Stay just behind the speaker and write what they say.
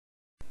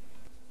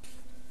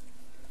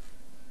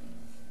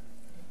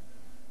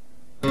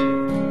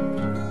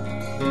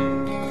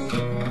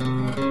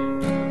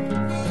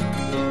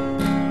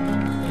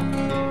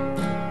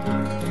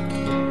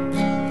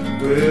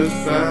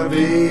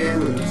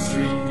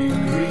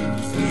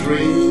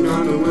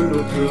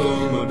snorkel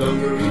on my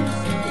dungarees.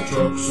 The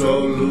truck's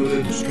all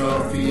loaded, there's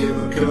coffee in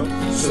my cup,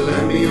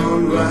 salami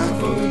on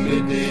rifle, the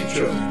midday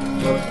truck.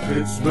 But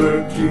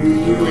Pittsburg to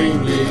New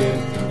England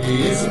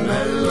is a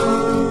mighty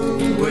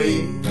long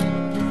way.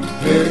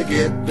 Better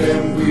get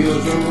them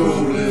wheels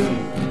a-rolling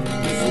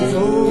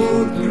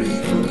before the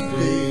break of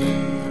day.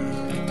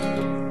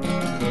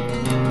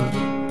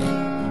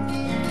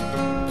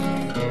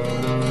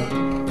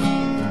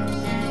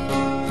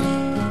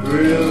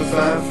 Real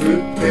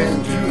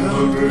 5'10",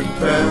 200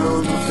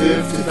 pounds,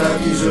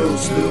 55 years old,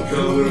 still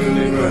covering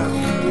the ground.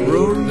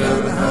 Rolling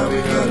down the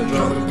highway, gotta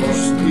drop at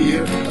Boston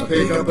Pier. I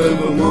pick up in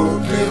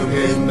Vermont, then I'm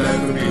heading back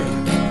from here.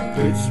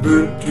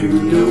 Pittsburg to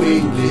New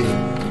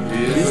England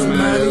is a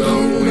mighty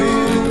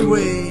long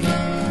way.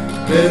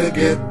 Better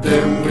get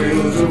them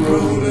wheels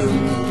a-rolling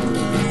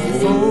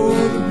before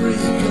the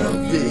break of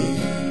day.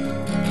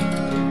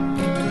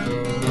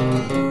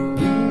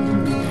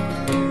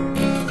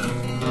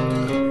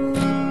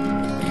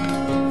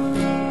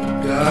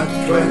 Got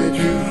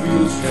 22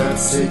 wheels, got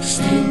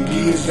 16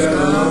 gears, got a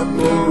lot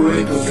more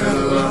wrinkles, got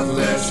a lot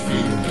less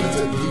feel. There's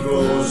a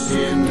divorce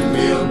in the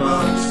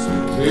mailbox,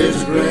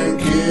 there's a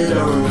grandkid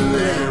on the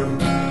lamb.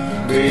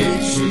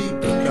 Made sheep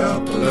a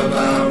couple of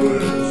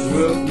hours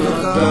with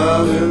my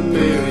darling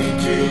Mary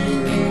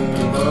Jane.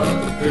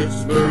 But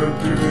Pittsburg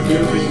to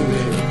New England